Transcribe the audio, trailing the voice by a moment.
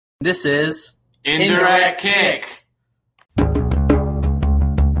This is Indirect Kick.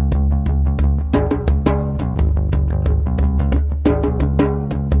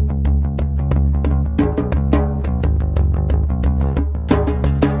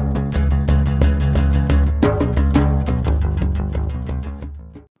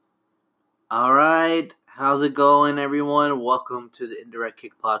 all right. How's it going, everyone? Welcome to the Indirect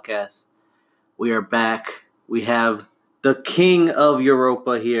Kick podcast. We are back. We have the king of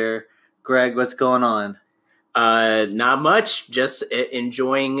Europa here. Greg, what's going on? Not much. Just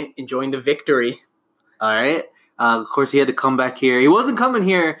enjoying the victory. All right. Of course, he had to come back here. He wasn't coming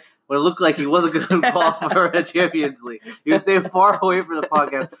here when it looked like he wasn't going to qualify for a Champions League. He was staying far away from the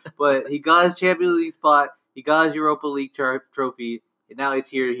podcast, but he got his Champions League spot. He got his Europa League trophy. And now he's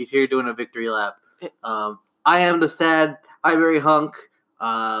here. He's here doing a victory lap. I am the sad Ivory Hunk.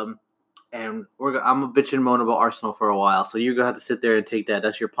 And I'm a bitch and moan about Arsenal for a while, so you're gonna have to sit there and take that.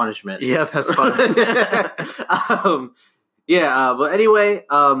 That's your punishment. Yeah, that's fine. But anyway,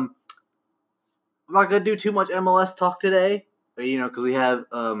 I'm not gonna do too much MLS talk today, because we have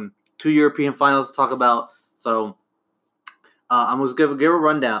 2 European finals to talk about. So I'm just gonna give a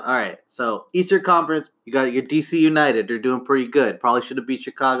rundown. All right, so Eastern Conference, you got your DC United. They're doing pretty good. Probably should have beat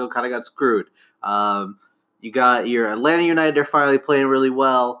Chicago. Kind of got screwed. You got your Atlanta United. They're finally playing really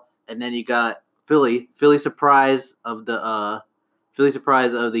well. And then you got Philly surprise of the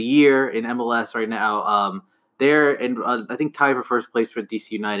year in MLS right now. They're in I think tied for first place for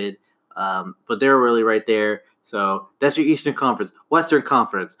DC United, but they're really right there. So that's your Eastern Conference. Western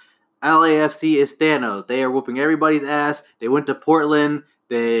Conference, LAFC is Thanos. They are whooping everybody's ass. They went to Portland.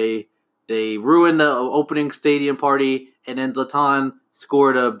 They ruined the opening stadium party, and then Zlatan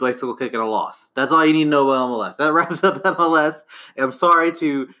scored a bicycle kick and a loss. That's all you need to know about MLS. That wraps up MLS. And I'm sorry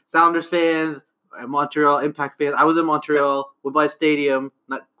to Sounders fans and Montreal Impact fans. I was in Montreal, Woodbine Stadium,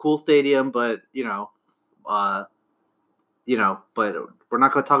 not cool stadium, but but we're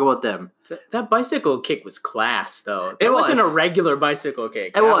not going to talk about them. That bicycle kick was class, though. It wasn't a regular bicycle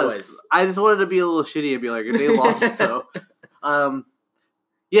kick. It was. I just wanted to be a little shitty and be like, they lost, so.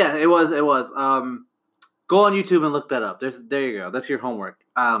 Yeah, it was. Go on YouTube and look that up. There you go. That's your homework.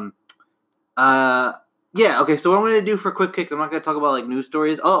 Okay, so what I'm going to do for quick kicks, I'm not going to talk about, news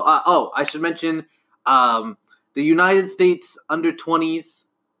stories. I should mention the United States under-20s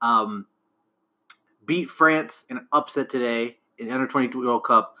beat France in an upset today in the under-22 World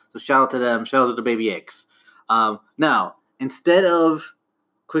Cup. So shout out to them. Shout out to the baby X. Now, instead of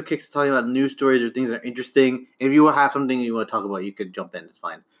quick kicks talking about news stories or things that are interesting, if you have something you want to talk about, you could jump in. It's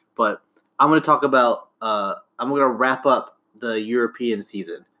fine. But I'm going to talk about I'm going to wrap up the European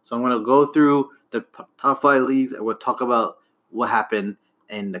season. So I'm going to go through the top 5 leagues and we'll talk about what happened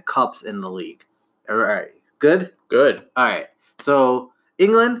in the cups in the league. All right. Good? Good. All right. So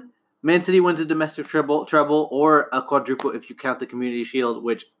England, Man City wins a domestic treble or a quadruple if you count the Community Shield,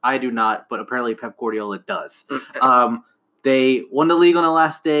 which I do not, but apparently Pep Guardiola does. They won the league on the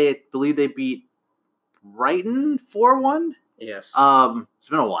last day. I believe they beat Brighton 4-1. Yes. It's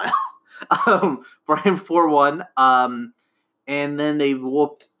been a while. Brighton 4-1. And then they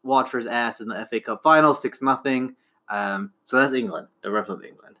whooped Watford's ass in the FA Cup final 6-0. So that's England. The rest of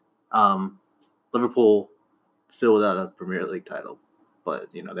England. Liverpool still without a Premier League title, but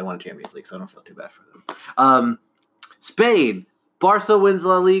they won a Champions League, so I don't feel too bad for them. Spain, Barca wins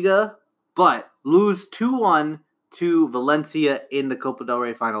La Liga, but lose 2-1 to Valencia in the Copa del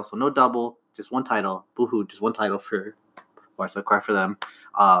Rey final. So no double, just one title. Boo-hoo, just one title for Barca. Cry for them.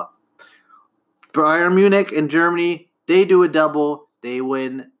 Bayern Munich in Germany, they do a double. They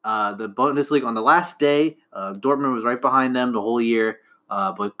win the Bundesliga on the last day. Dortmund was right behind them the whole year,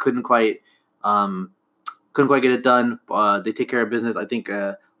 but couldn't quite get it done. They take care of business. I think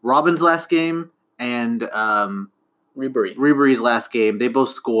Robin's last game and Ribery's last game, they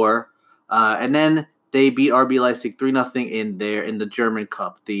both score. And then they beat RB Leipzig 3-0 in the German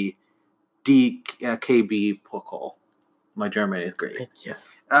Cup, the DKB Pokal. My German is great. Yes.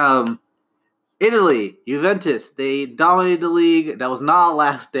 Italy, Juventus, they dominated the league. That was not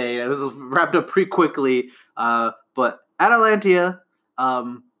last day. It was wrapped up pretty quickly. But Atalanta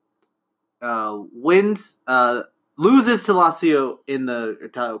loses to Lazio in the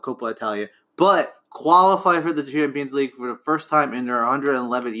Coppa Italia, but qualify for the Champions League for the first time in their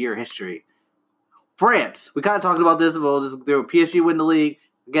 111-year history. France, we kind of talked about this. PSG win the league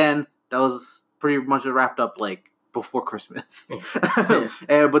again. That was pretty much wrapped up before Christmas.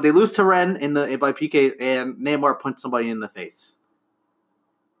 But they lose to Rennes by PK, and Neymar punched somebody in the face.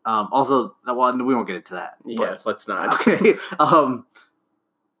 Also, we won't get into that. Yeah, let's not. Okay.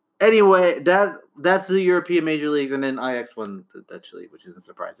 Anyway, that's the European Major Leagues, and then Ajax won the Dutch League, which isn't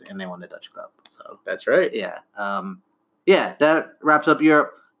surprising, and they won the Dutch Cup. So That's right. yeah, that wraps up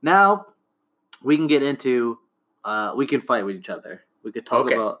Europe. Now we can get into we can fight with each other. We could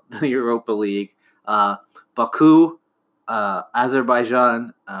talk about the Europa League, Baku,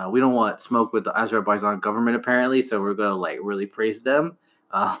 Azerbaijan. We don't want smoke with the Azerbaijan government apparently, so we're gonna really praise them.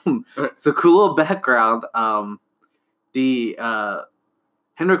 So cool little background. The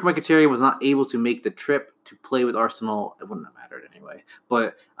Henrik Mkhitaryan was not able to make the trip to play with Arsenal. It wouldn't have mattered anyway.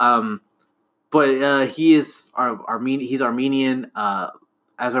 But he is he's Armenian,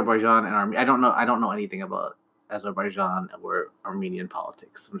 Azerbaijan, and I don't know anything about Azerbaijan or Armenian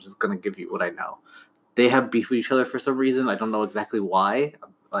politics. I'm just gonna give you what I know. They have beef with each other for some reason. I don't know exactly why.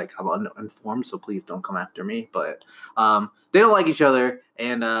 I'm uninformed, so please don't come after me. But they don't like each other,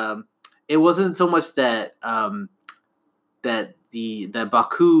 and it wasn't so much that that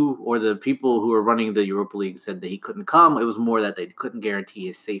Baku or the people who were running the Europa League said that he couldn't come. It was more that they couldn't guarantee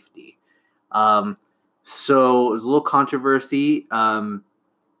his safety. So it was a little controversy.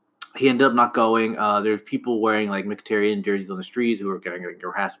 He ended up not going. There's people wearing Mkhitaryan jerseys on the streets who were getting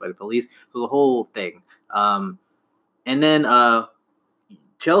harassed by the police. So the whole thing. And then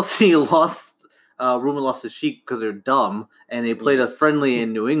Chelsea lost. Ruben lost his cheek because they're dumb, and they played a friendly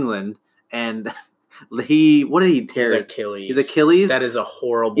in New England, and what did he tear? His Achilles. That is a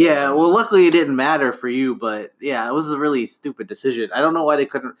horrible. Yeah, well, luckily it didn't matter for you, but yeah, it was a really stupid decision. I don't know why they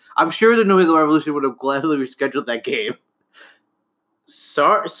couldn't. I'm sure the New England Revolution would have gladly rescheduled that game.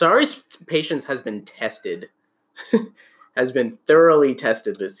 Sarri's patience has been tested, has been thoroughly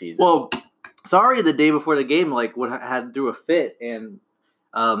tested this season. Well, Sarri the day before the game had threw a fit, and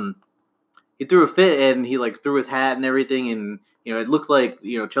he threw a fit and he threw his hat and everything, and it looked like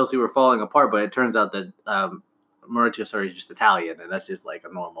Chelsea were falling apart, but it turns out that Maurizio Sarri is just Italian, and that's just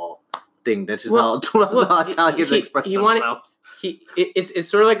a normal thing. That's just how Italians express themselves. It's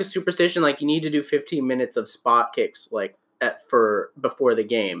sort of like a superstition. You need to do 15 minutes of spot kicks before the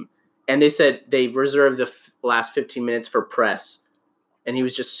game, and they said they reserved the last 15 minutes for press, and he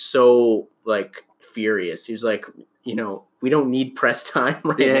was just so furious. He was like, we don't need press time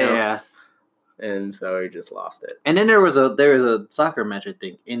right now. Yeah. And so he just lost it. And then there was a soccer match, I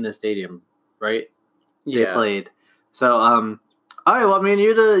think, in the stadium, right? They played. So all right, well, I mean,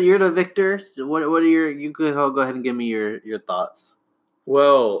 you're the victor. What are you could go ahead and give me your thoughts.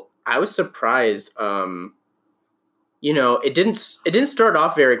 Well, I was surprised. It didn't start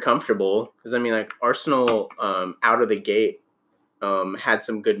off very comfortable because Arsenal out of the gate had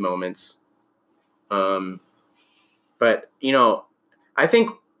some good moments. But I think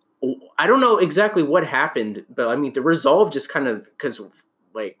I don't know exactly what happened, but the resolve just kind of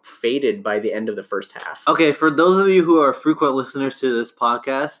faded by the end of the first half. Okay, for those of you who are frequent listeners to this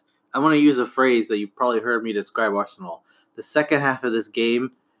podcast, I want to use a phrase that you've probably heard me describe Arsenal. The second half of this game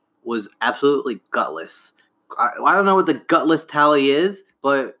was absolutely gutless. I don't know what the gutless tally is,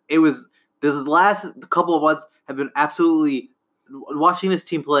 but it was. This last couple of months have been absolutely watching this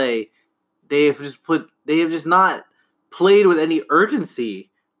team play. They have just not played with any urgency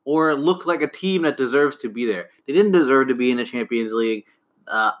or looked like a team that deserves to be there. They didn't deserve to be in the Champions League.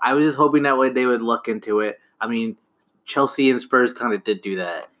 I was just hoping that way they would look into it. I mean, Chelsea and Spurs kind of did do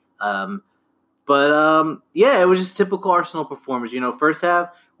that. But it was just typical Arsenal performance. First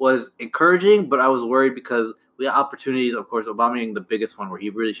half was encouraging, but I was worried because we had opportunities. Of course, Aubameyang, the biggest one, where he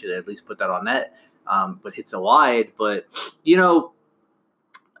really should at least put that on net, but hits it wide. But,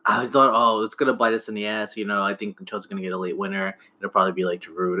 I thought, it's going to bite us in the ass. I think Chelsea's going to get a late winner. It'll probably be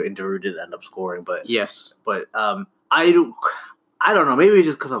Giroud, and Giroud did end up scoring. But yes. But I don't know. Maybe it's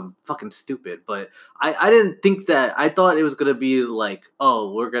just because I'm fucking stupid. But I didn't think that. I thought it was going to be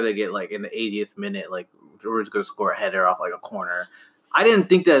we're going to get in the 80th minute, Giroud's going to score a header off a corner. I didn't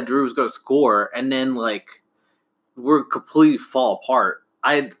think that Giroud was going to score, and then we're completely fall apart.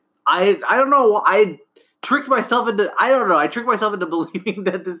 I don't know. I tricked myself into. I don't know. I tricked myself into believing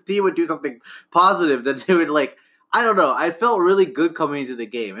that this team would do something positive. That they would I don't know. I felt really good coming into the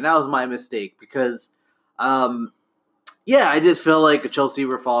game, and that was my mistake because, I just felt like Chelsea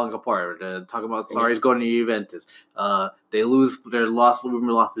were falling apart. Talking about Sarri's going to Juventus. They lost Ruben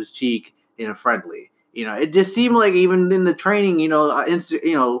Loftus-Cheek in a friendly. It just seemed like even in the training,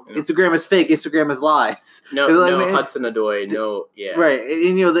 Instagram is fake, Instagram is lies. No Hudson-Odoi, no, yeah. Right,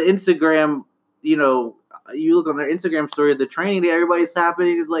 and the Instagram, you look on their Instagram story of the training, everybody's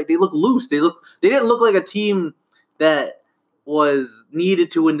happening. It's they look loose. They didn't look like a team that was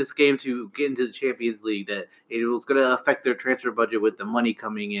needed to win this game to get into the Champions League. That it was going to affect their transfer budget with the money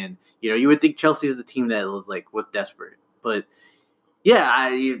coming in. You would think Chelsea's the team that was desperate, but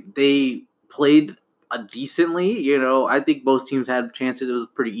They played decently. I think both teams had chances. It was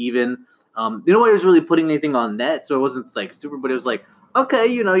pretty even. Nobody was really putting anything on net, so it wasn't like super. But it was like, okay,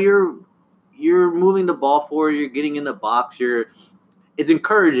 you're moving the ball forward. You're getting in the box. It's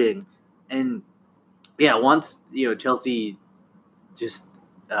encouraging, and yeah, once Chelsea just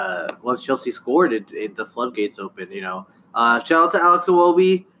once Chelsea scored, the floodgates opened. Shout out to Alex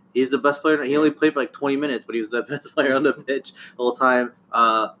Iwobi. He's the best player. He only played for like 20 minutes, but he was the best player on the pitch the whole time.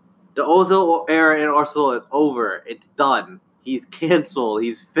 The Ozil era in Arsenal is over. It's done. He's canceled.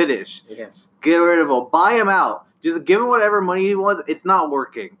 He's finished. Yes. Get rid of him. Buy him out. Just give him whatever money he wants. It's not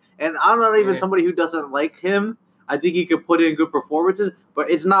working. And I'm not even somebody who doesn't like him. I think he could put in good performances,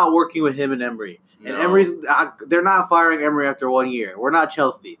 but it's not working with him and Emery. And Emery's they're not firing Emery after 1 year. We're not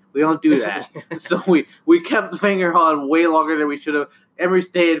Chelsea. We don't do that. So we kept the finger on way longer than we should have. Emery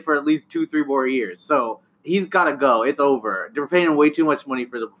stayed for at least 2-3 more years. So he's got to go. It's over. They're paying him way too much money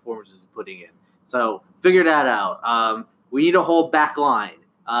for the performances he's putting in. So figure that out. We need a whole back line,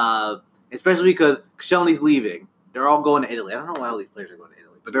 especially because Koscielny's leaving. They're all going to Italy. I don't know why all these players are going to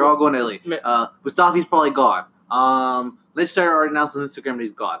Italy, but they're all going to Italy. Mustafi's probably gone. Let's start already announced on Instagram that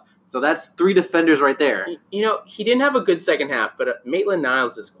he's gone. So that's 3 defenders right there. He didn't have a good second half, but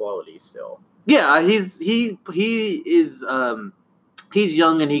Maitland-Niles is quality still. Yeah, he's young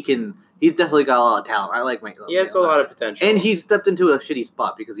and he's definitely got a lot of talent. I like Maitland. He has a lot of potential. And he stepped into a shitty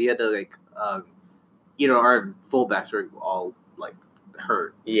spot because he had to our fullbacks were all like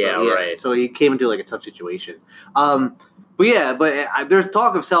hurt. Yeah, right. So he came into like a tough situation. But there's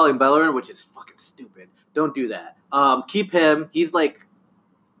talk of selling Bellerin, which is fucking stupid. Don't do that. Keep him. He's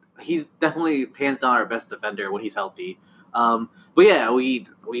definitely hands down our best defender when he's healthy. We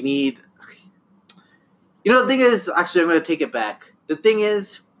need. The thing is, actually, I'm going to take it back. The thing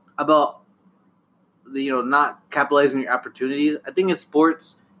is about not capitalizing on your opportunities. I think in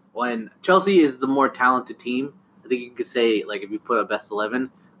sports, when Chelsea is the more talented team, I think you could say like if you put a best 11,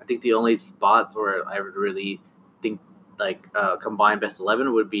 I think the only spots where I would really think like combined best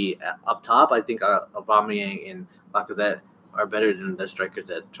 11 would be up top. I think Aubameyang and Lacazette are better than the strikers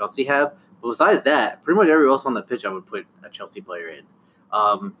that Chelsea have. But besides that, pretty much everywhere else on the pitch, I would put a Chelsea player in.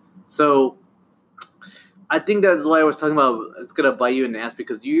 So I think that's why I was talking about it's going to bite you in the ass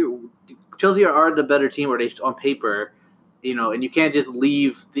because Chelsea are the better team, or they on paper, and you can't just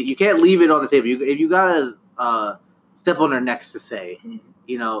leave it on the table. You got to step on their necks to say,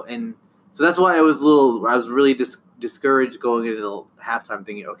 and so that's why I was really discouraged going into the halftime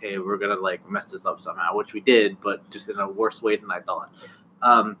thinking, okay, we're going to like mess this up somehow, which we did, but just in a worse way than I thought.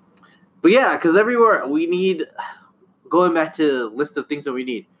 But yeah, because everywhere we need, going back to the list of things that we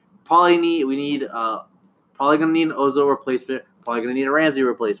need, probably going to need an Ozil replacement, probably going to need a Ramsey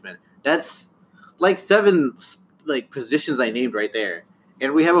replacement. That's like 7 like positions I named right there.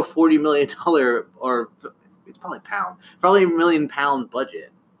 And we have a $40 million or it's probably $1 million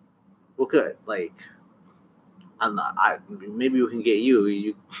budget. Well, good. Like, maybe we can get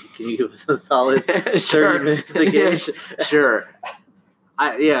you. Can you give us a solid 30 minutes again? Sure.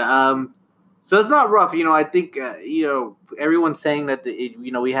 So it's not rough. I think, everyone's saying that,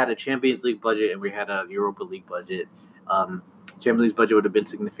 we had a Champions League budget and we had a Europa League budget. Champions League budget would have been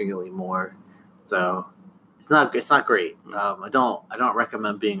significantly more. So it's not great. I don't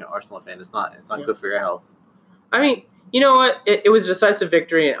recommend being an Arsenal fan. It's not good for your health. I mean, you know what? It was a decisive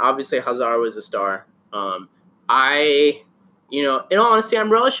victory, and obviously Hazard was a star. In all honesty,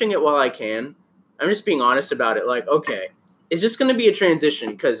 I'm relishing it while I can. I'm just being honest about it. Like, okay, it's just going to be a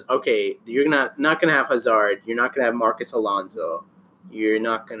transition because, okay, you're not going to have Hazard. You're not going to have Marcus Alonso. You're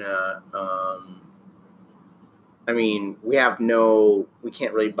not going to we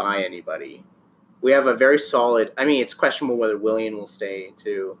can't really buy anybody. We have a very solid – it's questionable whether Willian will stay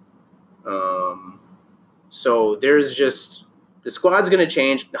too. So there's just – the squad's going to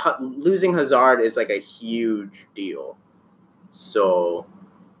change. Losing Hazard is like a huge deal. So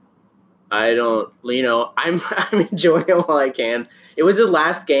I don't – I'm enjoying it while I can. It was his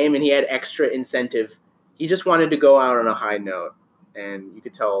last game, and he had extra incentive. He just wanted to go out on a high note. And you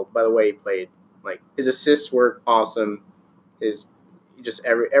could tell by the way he played. Like, his assists were awesome.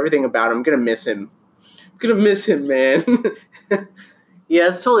 Everything about him. I'm going to miss him. Man. Yeah,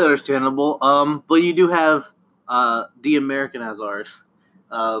 it's totally understandable. But you do have the American Hazard,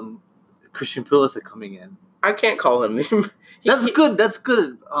 Christian Pulisic coming in. I can't call him. That's good. That's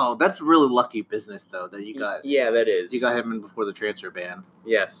good. Oh, that's really lucky business, though, that you got. Yeah, that is. You got him in before the transfer ban.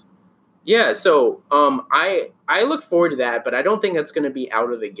 Yes. Yeah, so I look forward to that, but I don't think that's going to be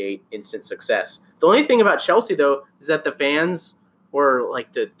out of the gate instant success. The only thing about Chelsea, though, is that the fans were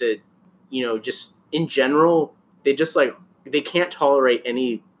like just in general, they just like they can't tolerate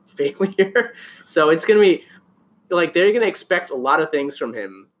any failure. So it's gonna be like they're gonna expect a lot of things from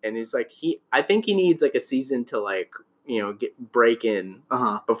him, and it's like I think he needs like a season to like break in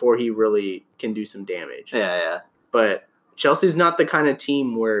before he really can do some damage. Yeah. But Chelsea's not the kind of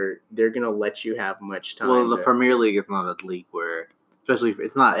team where they're gonna let you have much time. Well, the Premier League is not a league where, especially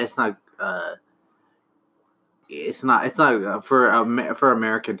it's not for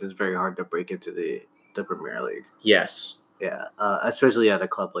Americans. It's very hard to break into the Premier League. Yes. Yeah, especially at a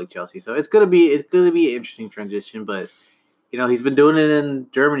club like Chelsea. So it's gonna be an interesting transition. But he's been doing it in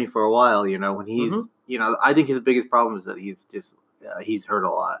Germany for a while. When he's I think his biggest problem is that he's hurt a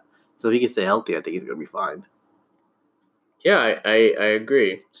lot. So if he can stay healthy, I think he's gonna be fine. Yeah, I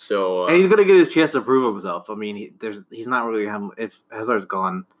agree. So and he's gonna get his chance to prove himself. I mean, he's not really if Hazard's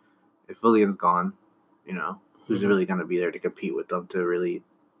gone, if Willian's gone, who's really gonna be there to compete with them to really,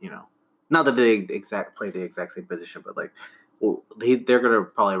 not that they play the exact same position, but like, they're gonna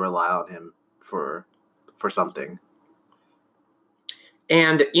probably rely on him for something.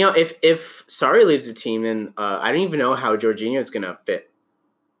 And if Sarri leaves the team, then I don't even know how Jorginho's gonna fit.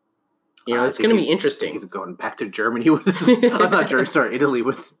 It's going to be interesting. He's going back to Germany with I'm not Germany, sorry, Italy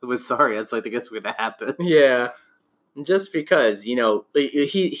with Sarri. That's I think it's going to happen. Yeah, just because he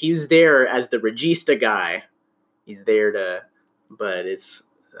was there as the Regista guy. He's there to, but it's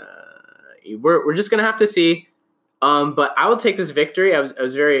we're just going to have to see. But I will take this victory. I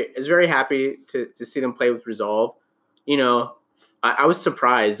was very happy to see them play with resolve. I was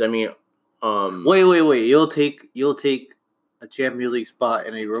surprised. I mean, wait. You'll take a Champions League spot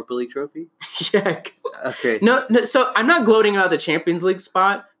and a Europa League trophy? Yeah. Okay. No, so I'm not gloating about the Champions League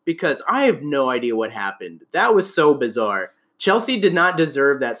spot because I have no idea what happened. That was so bizarre. Chelsea did not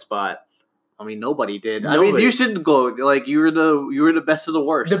deserve that spot. I mean, nobody did. Nobody. I mean, you should go. Like you were the best of the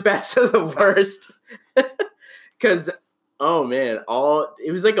worst. The best of the worst. Because oh man,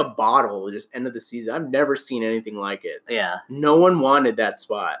 it was like a bottle. Just end of the season. I've never seen anything like it. Yeah. No one wanted that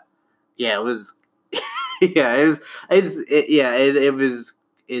spot. Yeah, it was. Yeah, it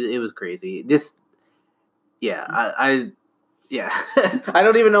was crazy. I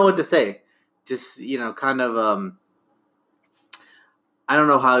don't even know what to say. Just kind of I don't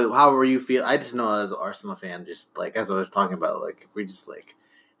know how you feel. I just know as an Arsenal fan, just like as I was talking about, like we're just like,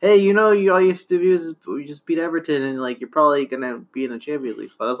 hey, all you have to do is just beat Everton, and like you're probably gonna be in a Champions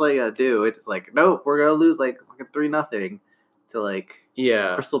League spot. That's all you gotta do. It's like, nope, we're gonna lose like fucking 3-0 to like.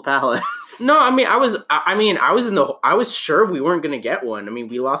 Yeah, Crystal Palace. No, I mean, I was sure we weren't gonna get one. I mean,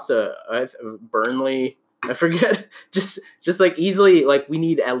 we lost to Burnley. I forget, just like easily. Like we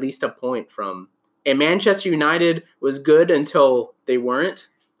need at least a point from. And Manchester United was good until they weren't,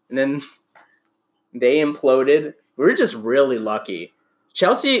 and then they imploded. We were just really lucky.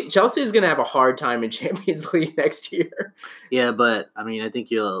 Chelsea is gonna have a hard time in Champions League next year. Yeah, but I mean, I think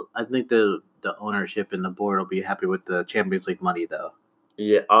the ownership and the board will be happy with the Champions League money, though.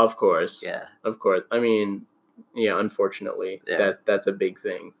 Yeah, of course. Yeah, of course. I mean, yeah. Unfortunately, that's a big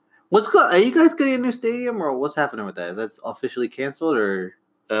thing. Are you guys getting a new stadium, or what's happening with that? Is that officially canceled, or?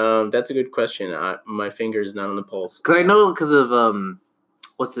 That's a good question. My finger is not on the pulse. Because I know because of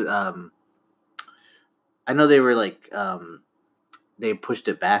I know they were like they pushed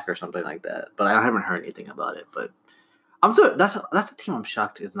it back or something like that, but I haven't heard anything about it. But that's a team I'm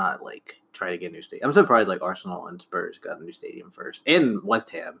shocked is not like trying to get a new stadium. I'm surprised like Arsenal and Spurs got a new stadium first, and West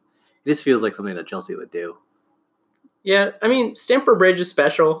Ham. It just feels like something that Chelsea would do. Yeah, I mean Stamford Bridge is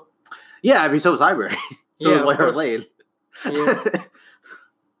special. Yeah, I mean so was Highbury. So was White Hart Lane. Yeah.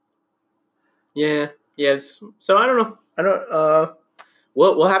 Yeah. Yes. So I don't know.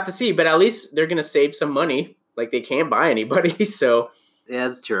 We'll have to see, but at least they're gonna save some money. Like they can't buy anybody, so yeah,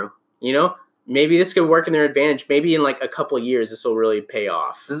 that's true. Maybe this could work in their advantage. Maybe in like a couple of years, this will really pay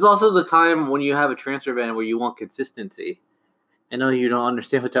off. This is also the time when you have a transfer ban where you want consistency. I know you don't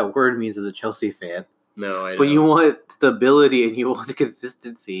understand what that word means as a Chelsea fan. No, I don't. But you want stability and you want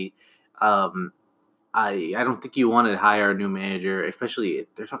consistency. I don't think you want to hire a new manager, especially if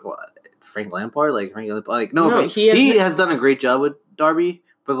they're talking about Frank Lampard. No, he has done a great job with Derby,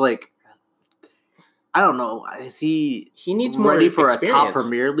 but like, I don't know. Is he needs more ready for experience. A top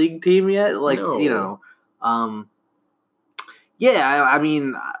Premier League team yet? Like, no. Yeah. I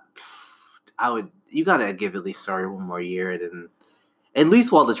mean, I would. You gotta give at least Sarri one more year, and then at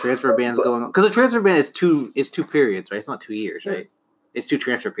least while the transfer ban's going on, because the transfer ban is two periods, right? It's not 2 years, right? It's 2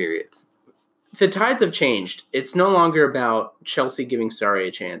 transfer periods. The tides have changed. It's no longer about Chelsea giving Sarri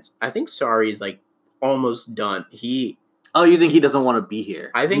a chance. I think Sarri is like almost done. Oh, you think he doesn't want to be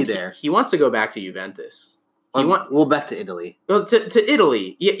here? I think he wants to go back to Juventus. back to Italy. Well, to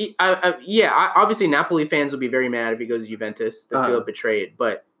Italy. Obviously, Napoli fans will be very mad if he goes to Juventus. They feel betrayed,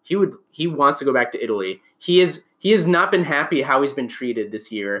 but he wants to go back to Italy. He has not been happy how he's been treated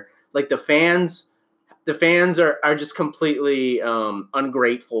this year. Like the fans are just completely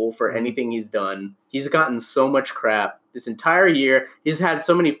ungrateful for anything he's done. He's gotten so much crap this entire year. He's had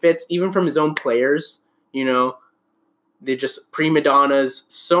so many fits, even from his own players. You know, they're just prima donnas.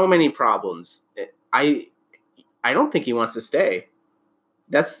 So many problems. I don't think he wants to stay.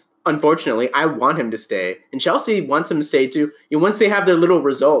 That's unfortunately, I want him to stay. And Chelsea wants him to stay too. Once they have their little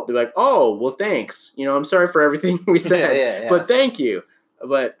result, they're like, oh, well, thanks. I'm sorry for everything we said, but thank you.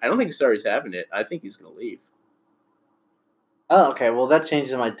 But I don't think Sarri's having it. I think he's going to leave. Oh, okay. Well, that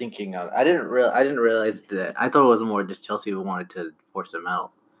changes my thinking on it. I didn't realize that. I thought it was more just Chelsea wanted to force him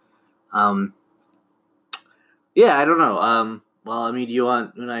out. Yeah, I don't know. Well, I mean, do you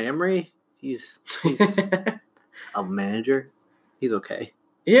want Unai Emery? He's a manager. He's okay.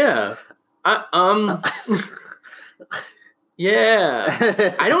 Yeah.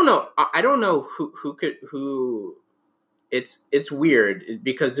 Yeah. I don't know who. It's weird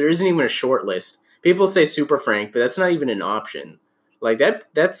because there isn't even a short list. People say Super Frank, but that's not even an option. Like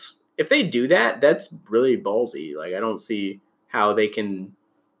that's if they do that, that's really ballsy. Like I don't see how they can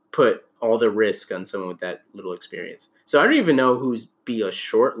put all the risk on someone with that little experience. So I don't even know who's be a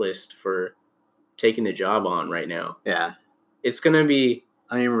short list for taking the job on right now. Yeah. It's gonna be.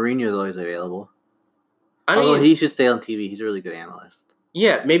 I mean, Mourinho's always available. Although he should stay on TV. He's a really good analyst.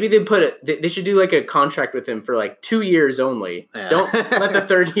 Yeah, maybe they should do like a contract with him for like 2 years only. Yeah. Don't let the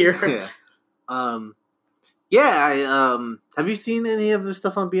third year. Yeah. Have you seen any of his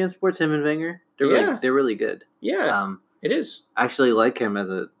stuff on BN Sports? Him and Wenger. They're really good. Yeah. It is. I actually like him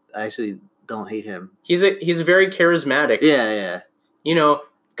I actually don't hate him. He's very charismatic. Yeah.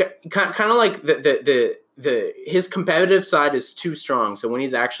 Kind of like his competitive side is too strong. So when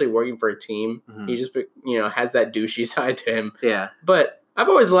he's actually working for a team, he just has that douchey side to him. Yeah. But I've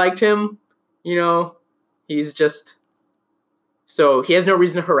always liked him. He's just so he has no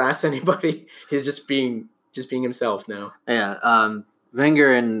reason to harass anybody. He's just being himself now. Yeah.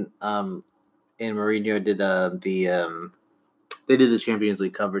 Wenger and Mourinho did they did the Champions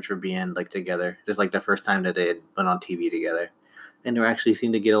League coverage for BN like together, just like the first time that they had been on TV together, and they actually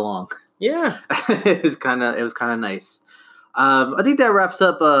seemed to get along. Yeah, it was kind of nice. I think that wraps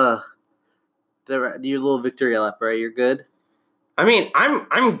up your little victory lap, right? You're good. I mean,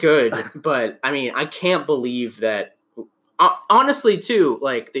 I'm good, but I mean, I can't believe that. Honestly, too,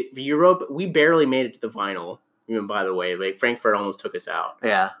 like the Europe, we barely made it to the final. Even by the way, like Frankfurt almost took us out.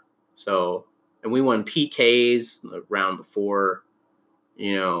 Yeah. So, and we won PKs the round before,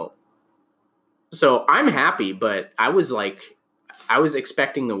 So I'm happy, but I was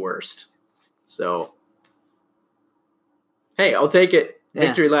expecting the worst. So, hey, I'll take it. Yeah.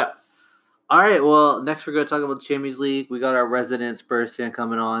 Victory lap. All right. Well, next we're going to talk about the Champions League. We got our resident Spurs fan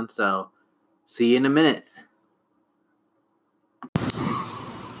coming on. So, see you in a minute.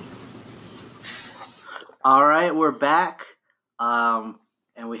 All right, we're back.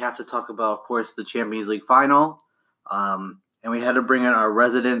 And we have to talk about, of course, the Champions League final. And we had to bring in our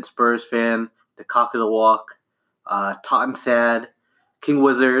resident Spurs fan, the cock of the walk, Totten Sad, King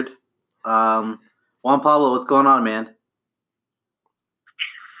Wizard. Juan Pablo, what's going on, man?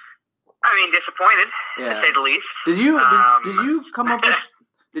 I mean, disappointed, to say the least. Did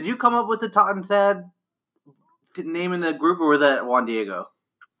you come up with the Totten Sad name in the group, or was that Juan Diego?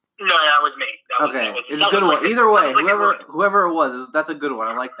 No, that was me. It's a good one. Either way, whoever it was, that's a good one.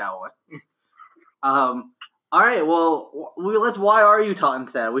 I like that one. All right. Well, why are you Totten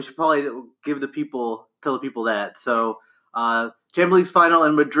Sad? We should probably tell the people that. So, Champions League's final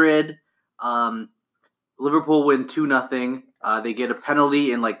in Madrid. Liverpool win 2-0. They get a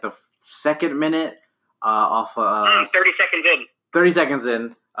penalty in like the second minute. 30 seconds in. 30 seconds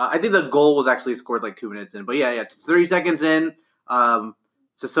in. I think the goal was actually scored like 2 minutes in. But yeah, 30 seconds in.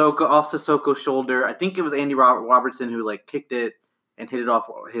 Sissoko's shoulder. I think it was Andy Robertson who like kicked it and hit it off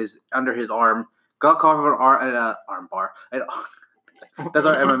under his arm. Got caught for an arm bar. That's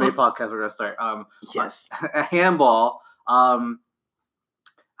our MMA podcast we're gonna start. Yes, a handball. From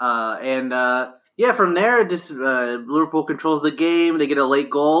there, Liverpool controls the game. They get a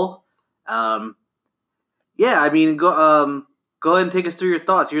late goal. I mean, go ahead and take us through your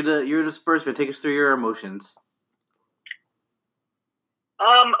thoughts. You're the Spurs fan. Take us through your emotions.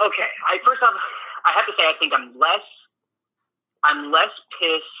 Okay. First off, I have to say I think I'm less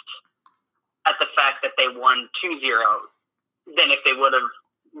pissed at the fact that they won 2-0 than if they would have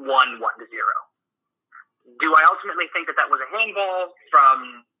won 1-0. Do I ultimately think that was a handball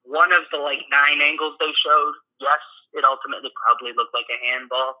from one of the 9 angles they showed, yes, it ultimately probably looked like a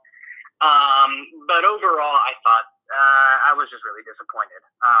handball. But overall, I thought I was just really disappointed.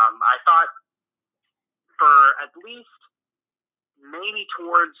 I thought for at least maybe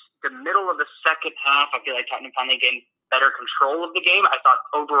towards the middle of the second half, I feel like Tottenham finally gained better control of the game. I thought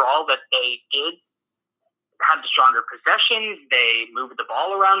overall that they did have the stronger possession. They moved the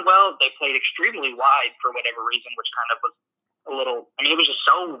ball around well. They played extremely wide for whatever reason, which kind of was a little. I mean, it was just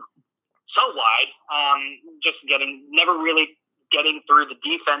so wide. Just never really getting through the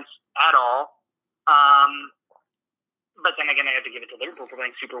defense at all. But then again, I have to give it to Liverpool for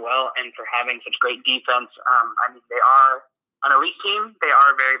playing super well and for having such great defense. I mean, they are an elite team. They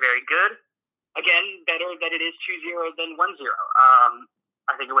are very, very good. Again, better that it is 2-0 than 1-0.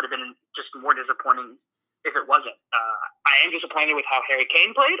 I think it would have been just more disappointing if it wasn't. I am disappointed with how Harry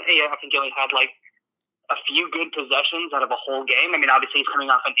Kane played. I think he only had a few good possessions out of a whole game. I mean, obviously he's coming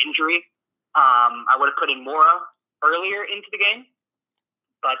off an injury. I would have put in Mora earlier into the game.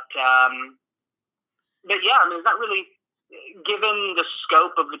 But yeah, I mean, it's not really, given the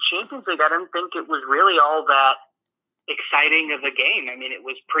scope of the Champions League, I don't think it was really all that exciting of a game. I mean, it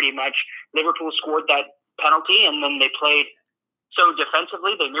was pretty much Liverpool scored that penalty, and then they played so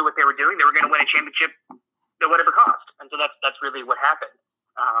defensively. They knew what they were doing. They were going to win a championship at whatever cost. And so that's really what happened.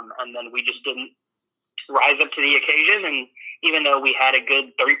 And then we just didn't rise up to the occasion. And even though we had a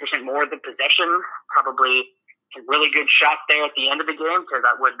good 30% more of the possession, probably a really good shot there at the end of the game, because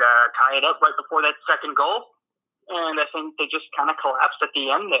that would tie it up right before that second goal. And I think they just kind of collapsed at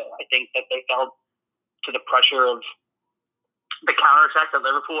the end there. I think that they fell to the pressure of the counterattack that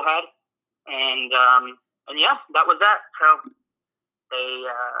Liverpool had. And yeah, that was that. So they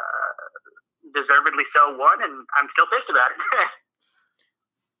deservedly so won, and I'm still pissed about it.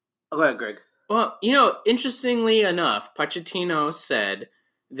 Go ahead, Greg. Well, interestingly enough, Pochettino said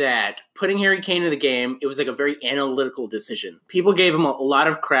that putting Harry Kane in the game, it was a very analytical decision. People gave him a lot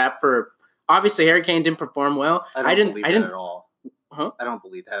of crap for, obviously Harry Kane didn't perform well. I didn't believe that at all. Huh? I don't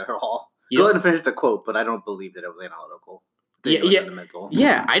believe that at all. Go ahead and finish the quote, but I don't believe that it was analytical.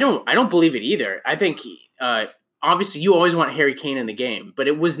 Yeah, I don't believe it either. I think obviously you always want Harry Kane in the game, but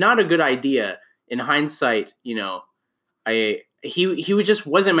it was not a good idea in hindsight. He just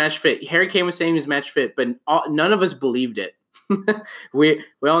wasn't match fit. Harry Kane was saying he was match fit, but none of us believed it. we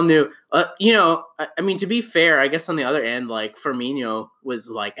all knew. I mean, to be fair, I guess on the other end, Firmino was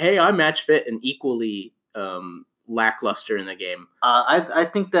like, "Hey, I'm match fit," and equally lackluster in the game. I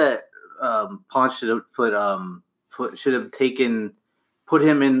think that Ponch should have put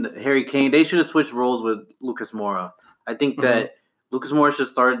him in Harry Kane. They should have switched roles with Lucas Moura. I think that Lucas Moura should have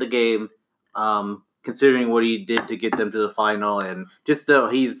started the game, considering what he did to get them to the final, and just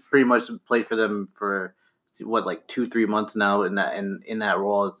he's pretty much played for them for 2-3 months now in that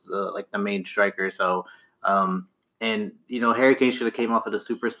role as the main striker. So and Harry Kane should have came off of the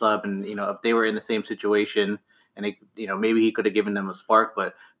super sub, and if they were in the same situation, and maybe he could have given them a spark,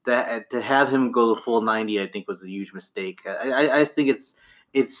 but to have him go the full 90, I think was a huge mistake. I think it's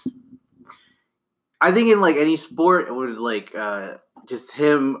I think in any sport, it would just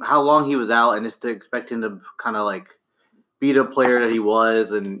him, how long he was out, and just to expect him to kind of be the player that he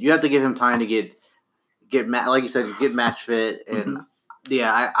was, and you have to give him time to get like you said, get match fit. And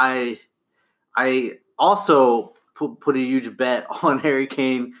yeah, I also put a huge bet on Harry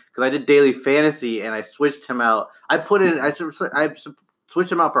Kane because I did daily fantasy and I switched him out. I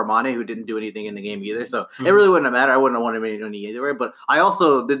switched him out for Mane, who didn't do anything in the game either. So it really wouldn't have mattered. I wouldn't have wanted him in either way. But I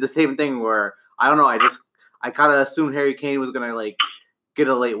also did the same thing where I don't know. I kind of assumed Harry Kane was gonna get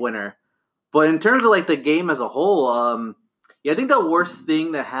a late winner. But in terms of the game as a whole, yeah, I think the worst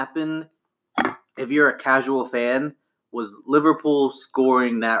thing that happened, if you're a casual fan, was Liverpool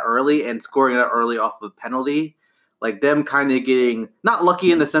scoring that early off of a penalty. Them kind of getting not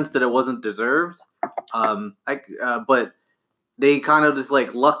lucky in the sense that it wasn't deserved, but they kind of just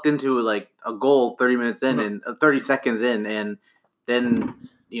lucked into a goal 30 minutes in and 30 seconds in, and then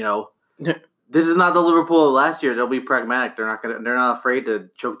this is not the Liverpool of last year. They'll be pragmatic. They're not afraid to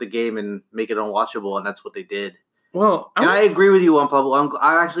choke the game and make it unwatchable, and that's what they did. Well, I agree with you on Pablo.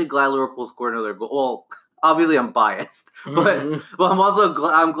 I'm actually glad Liverpool scored another goal. Well, obviously I'm biased, but I'm also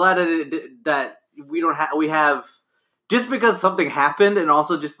glad that we have. Just because something happened, and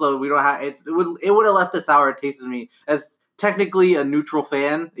also just so we don't have it would have left a sour taste in me as technically a neutral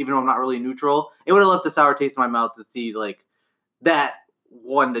fan, even though I'm not really neutral. It would have left a sour taste in my mouth to see that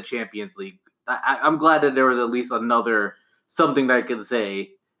won the Champions League. I'm glad that there was at least another something that I could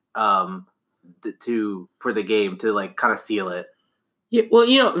say for the game to kind of seal it. Yeah,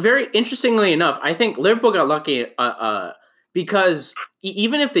 well, very interestingly enough, I think Liverpool got lucky because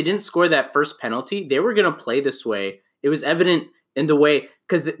even if they didn't score that first penalty, they were going to play this way. It was evident in the way,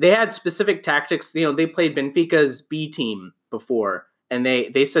 because they had specific tactics. They played Benfica's B team before, and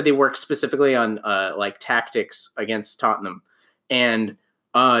they said they worked specifically on like tactics against Tottenham, and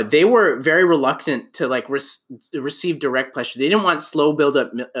they were very reluctant to like receive direct pressure. They didn't want slow build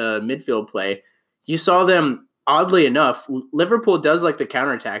up midfield play. You saw them, oddly enough, Liverpool does like the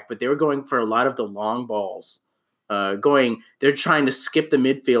counterattack, but they were going for a lot of the long balls. They're trying to skip the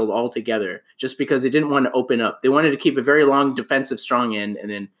midfield altogether just because they didn't want to open up. They wanted to keep a very long defensive strong end and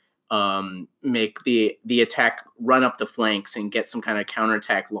then make the attack run up the flanks and get some kind of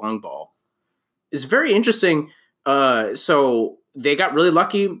counterattack long ball. It's very interesting. So they got really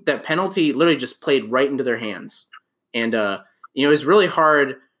lucky. That penalty literally just played right into their hands. And, it was really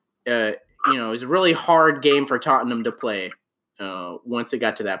hard. It was a really hard game for Tottenham to play. Once it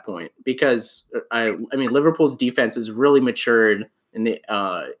got to that point, because I mean Liverpool's defense is really matured, and it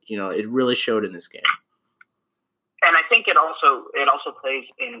really showed in this game. And I think it also plays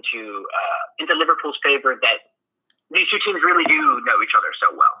into Liverpool's favor that these two teams really do know each other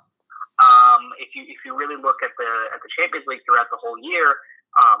so well. If you really look at the Champions League throughout the whole year,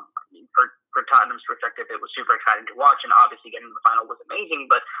 for Tottenham's perspective, it was super exciting to watch, and obviously getting to the final was amazing.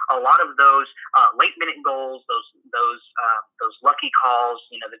 But a lot of those late minute goals, those lucky calls,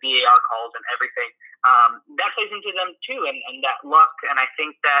 the VAR calls and everything, that plays into them too, and that luck. And I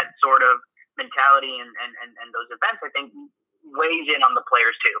think that sort of mentality and those events, I think, weighs in on the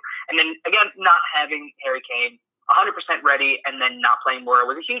players too. And then again, not having Harry Kane 100% ready and then not playing Moura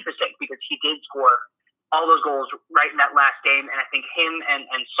was a huge mistake, because he did score all those goals right in that last game, and I think him and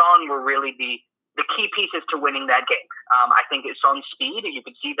Son were really the key pieces to winning that game. I think it's Son's speed. You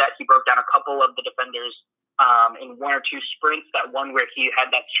could see that he broke down a couple of the defenders in one or two sprints. That one where he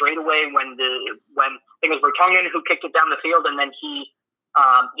had that straightaway when I think it was Vertonghen who kicked it down the field, and then he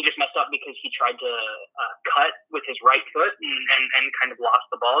just messed up because he tried to cut with his right foot and kind of lost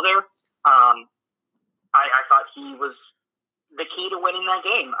the ball there. I thought he was the key to winning that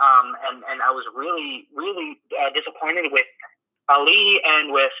game. And I was really, really disappointed with Ali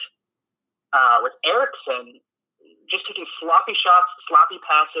and with Eriksen just taking sloppy shots, sloppy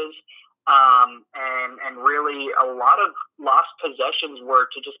passes, and really a lot of lost possessions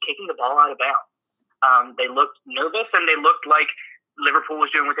were to just kicking the ball out of bounds. They looked nervous, and they looked like Liverpool was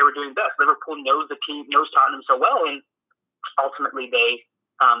doing what they were doing best. Liverpool knows Tottenham so well, and ultimately they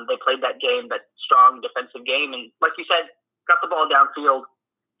played that game, that strong defensive game, and like you said, got the ball downfield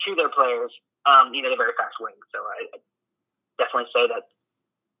to their players. They're very fast wings. So I definitely say that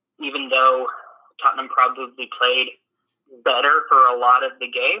even though Tottenham probably played better for a lot of the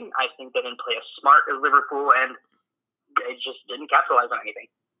game, I think they didn't play as smart as Liverpool, and they just didn't capitalize on anything.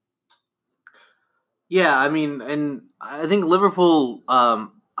 Yeah, I mean, and I think Liverpool, a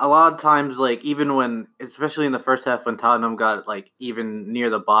lot of times, like, even when, especially in the first half, when Tottenham got like even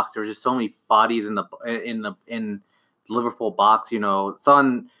near the box, there were just so many bodies in the Liverpool box.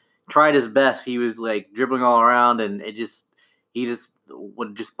 Son tried his best. He was like dribbling all around, and he just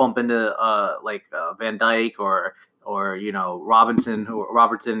would just bump into Van Dijk or Robertson,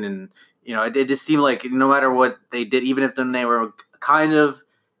 and it just seemed like no matter what they did, even if then they were kind of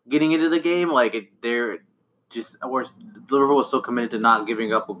getting into the game, Liverpool was so committed to not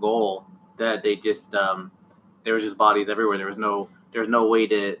giving up a goal that they just there was just bodies everywhere. There was no way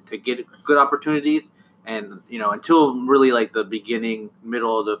to get good opportunities. And, until really like the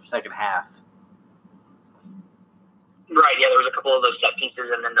middle of the second half. Right, yeah, there was a couple of those set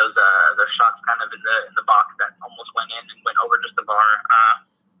pieces, and then those shots kind of in the box that almost went in and went over just the bar.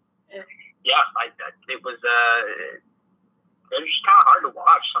 It was just kind of hard to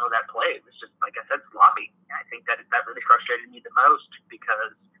watch some of that play. It was just, like I said, sloppy. And I think that really frustrated me the most,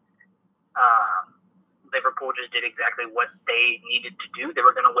 because Liverpool just did exactly what they needed to do. They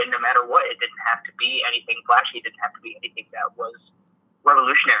were going to win no matter what. It didn't have to be anything flashy. It didn't have to be anything that was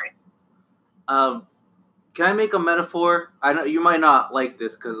revolutionary. Can I make a metaphor? I know you might not like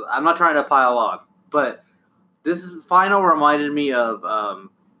this because I'm not trying to pile on, but this final reminded me of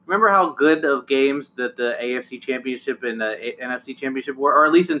remember how good of games that the AFC Championship and the NFC Championship were, or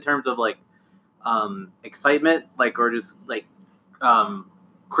at least in terms of like excitement, or just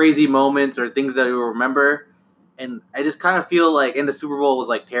crazy moments or things that you remember. And I just kind of feel like, and the Super Bowl was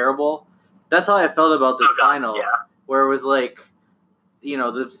like terrible. That's how I felt about this final, where it was like,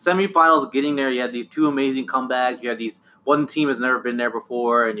 the semifinals getting there. You had these two amazing comebacks. You had one team has never been there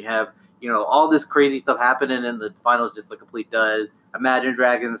before, and you have all this crazy stuff happening, and the finals just a complete dud. Imagine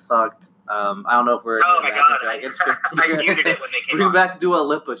Dragons sucked. I don't know if we're Imagine Dragons. I muted it when they came Bring back Dua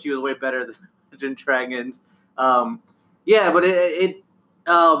Lipa. She was way better than Imagine Dragons. Yeah, but I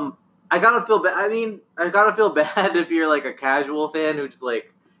gotta feel bad. I mean, I gotta feel bad if you're like a casual fan who just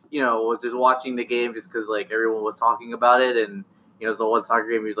like, was just watching the game just because like everyone was talking about it, and it's the one soccer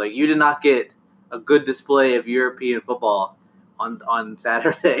game. He's like, you did not get a good display of European football on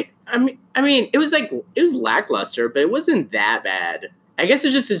Saturday. I mean, it was lackluster, but it wasn't that bad. I guess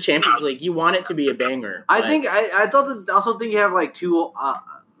it's just a Champions League. You want it to be a banger. I think I also think you have like too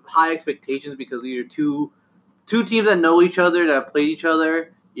high expectations because these are two teams that know each other, that have played each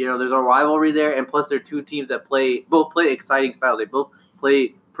other. There's a rivalry there, and plus they're two teams that both play exciting styles. They both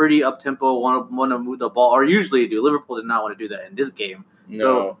play pretty up tempo, want to move the ball, or usually do. Liverpool did not want to do that in this game.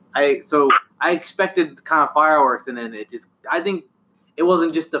 No. So I expected kind of fireworks, and then I think it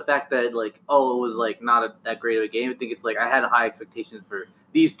wasn't just the fact that like, it was like not that great of a game. I think it's like I had high expectations for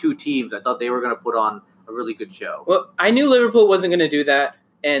these two teams. I thought they were going to put on a really good show. Well, I knew Liverpool wasn't going to do that.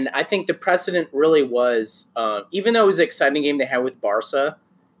 And I think the precedent really was, even though it was an exciting game they had with Barca,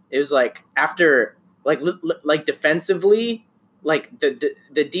 it was like after, like defensively, like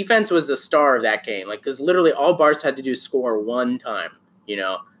the defense was the star of that game. Like, because literally all Barca had to do is score one time,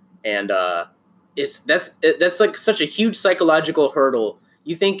 and that's like such a huge psychological hurdle.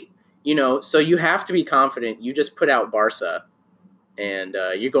 You think, so you have to be confident. You just put out Barca, and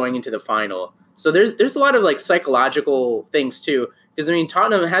you're going into the final. So there's a lot of like psychological things too. Because, I mean,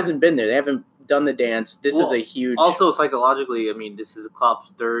 Tottenham hasn't been there. They haven't done the dance. This is a huge... Also, psychologically, I mean, this is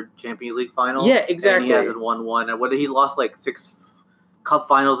Klopp's third Champions League final. Yeah, exactly. And he hasn't won one. And what did he lost, like, 6 cup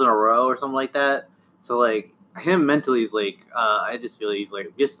finals in a row or something like that? So, like, him mentally is like, I just feel he's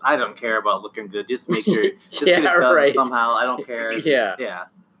like, I don't care about looking good. Just make sure, just get it done right. Somehow. I don't care. Yeah. Yeah.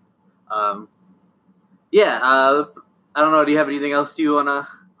 I don't know. Do you have anything else you want to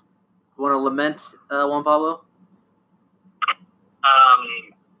lament, Juan Pablo?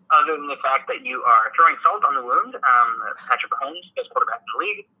 Other than the fact that you are throwing salt on the wound, Patrick Mahomes, best quarterback in the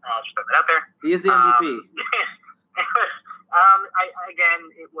league, just put that out there. He is the MVP. Again,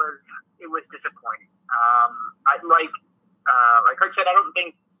 it was disappointing. Like Kurt said, I don't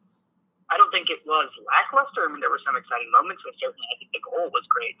think it was lackluster. I mean, there were some exciting moments, but certainly I think the goal was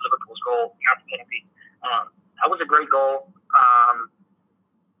great. Liverpool's goal, not the penalty. That was a great goal.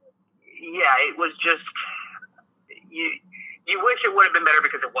 It was just you wish it would have been better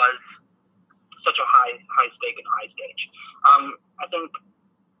because it was such a high stake and high stage. I think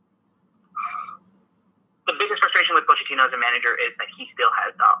the biggest frustration with Pochettino as a manager is that he still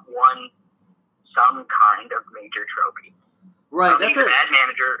has not won some kind of major trophy. Right, he's a bad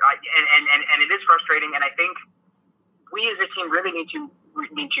manager, and it is frustrating. And I think we as a team really need to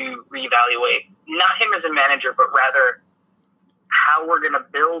reevaluate not him as a manager, but rather how we're going to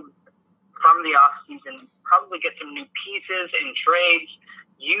build from the off season. Probably get some new pieces and trades.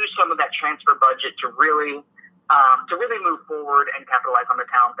 Use some of that transfer budget to really move forward and capitalize on the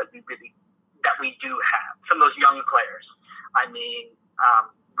talent that we do have. Some of those young players. I mean,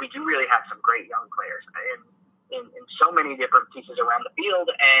 we do really have some great young players in so many different pieces around the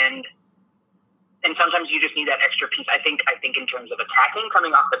field, and sometimes you just need that extra piece. I think in terms of attacking,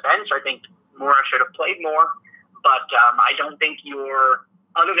 coming off the bench, I think Moura should have played more, but I don't think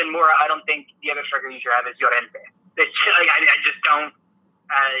other than Moura, I don't think the other striker you should have is Llorente. I just don't.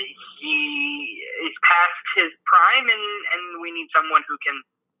 He is past his prime, and we need someone who can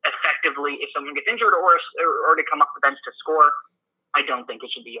effectively, if someone gets injured or to come off the bench to score, I don't think it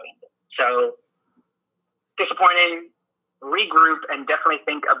should be Llorente. So disappointing. Regroup and definitely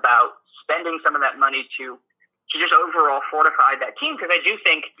think about spending some of that money to just overall fortify that team, because I do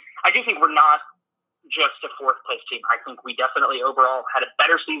think we're not just a fourth place team. I think we definitely overall had a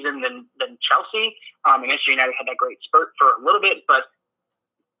better season than Chelsea. Manchester United had that great spurt for a little bit, but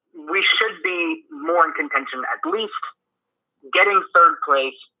we should be more in contention, at least getting third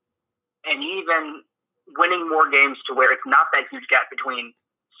place and even winning more games to where it's not that huge gap between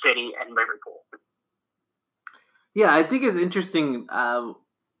City and Liverpool. Yeah, I think it's interesting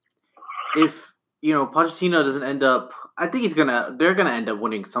if Pochettino doesn't end up. I think they're gonna end up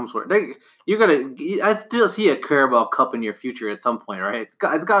winning some sort. I still see a Carabao Cup in your future at some point, right?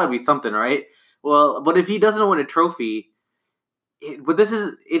 It's got to be something, right? Well, but if he doesn't win a trophy,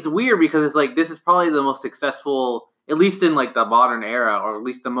 it's weird because it's like this is probably the most successful, at least in like the modern era, or at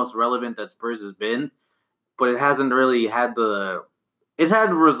least the most relevant that Spurs has been. But it hasn't really had it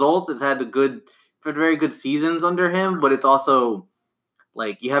had results. It's had very good seasons under him, but it's also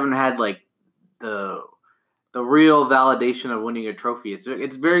like you haven't had like the real validation of winning a trophy. It's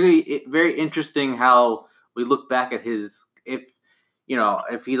very very interesting how we look back at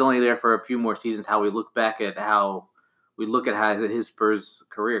if he's only there for a few more seasons, how we look back at how we look at his Spurs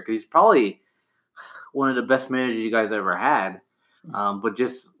career, because he's probably one of the best managers you guys ever had, but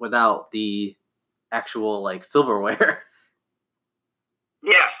just without the actual like silverware.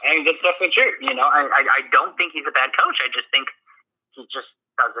 Yeah, and that's definitely true. You know, I don't think he's a bad coach. I just think he just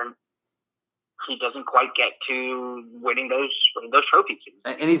doesn't. He doesn't quite get to winning those trophies.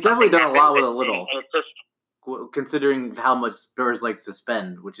 And he's definitely done a lot with a little. And it's just considering how much Spurs like to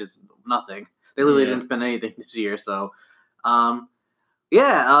spend, which is nothing. They literally didn't spend anything this year. So, it's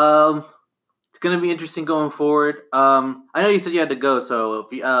gonna be interesting going forward. I know you said you had to go, so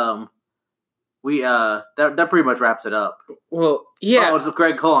if you, that pretty much wraps it up. Well, yeah. Oh, it's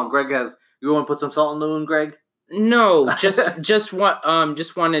Greg. Hold on, Greg has. You want to put some salt in the wound, Greg? No, just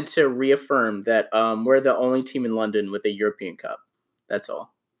wanted to reaffirm that we're the only team in London with a European Cup. That's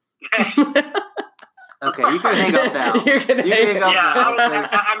all. Okay, you can hang up now. You can hang up now.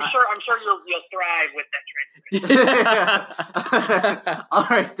 I'm sure you'll thrive with that transfer. All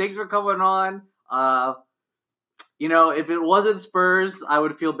right, thanks for coming on. If it wasn't Spurs, I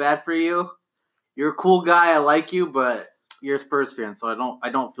would feel bad for you. You're a cool guy. I like you, but you're a Spurs fan, so I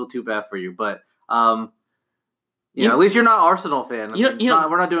don't feel too bad for you. But at least you're not an Arsenal fan.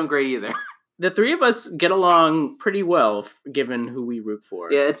 We're not doing great either. The three of us get along pretty well, given who we root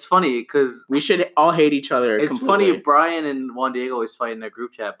for. Yeah, it's funny because we should all hate each other. It's completely. funny. Brian and Juan Diego always fight in their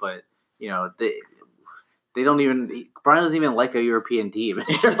group chat, but they don't even. Brian doesn't even like a European team.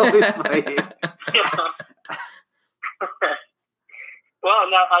 They're always fighting. Well,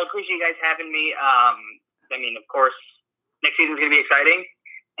 no, I appreciate you guys having me. Of course, next season's going to be exciting,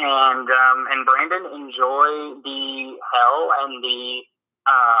 and Brandon, enjoy the hell and the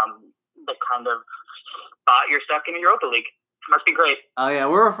kind of spot you're stuck in the Europa League. Must be great. Oh yeah,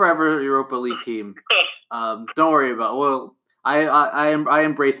 we're a forever Europa League team. Don't worry about it. Well, I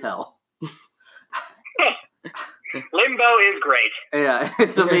embrace hell. Limbo is great. Yeah,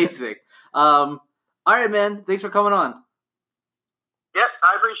 it's amazing. All right, man. Thanks for coming on. Yep,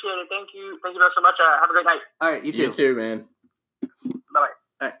 I appreciate it. Thank you guys so much. Have a great night. All right, you too. You too, man.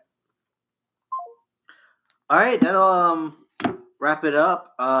 Bye. All right, that'll wrap it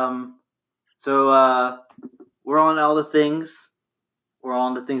up. So we're on all the things. We're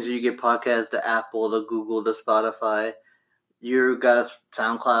on the things that you get podcasts, the Apple, the Google, the Spotify. You got a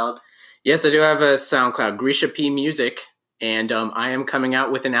SoundCloud? Yes, I do have a SoundCloud, Grisha P Music. And I am coming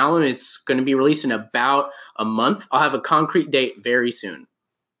out with an album. It's going to be released in about a month. I'll have a concrete date very soon.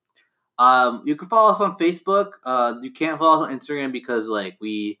 You can follow us on Facebook. You can't follow us on Instagram because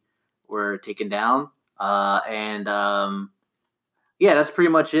we were taken down. That's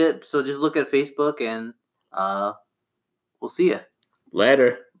pretty much it. So just look at Facebook and we'll see you.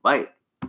 Later. Bye.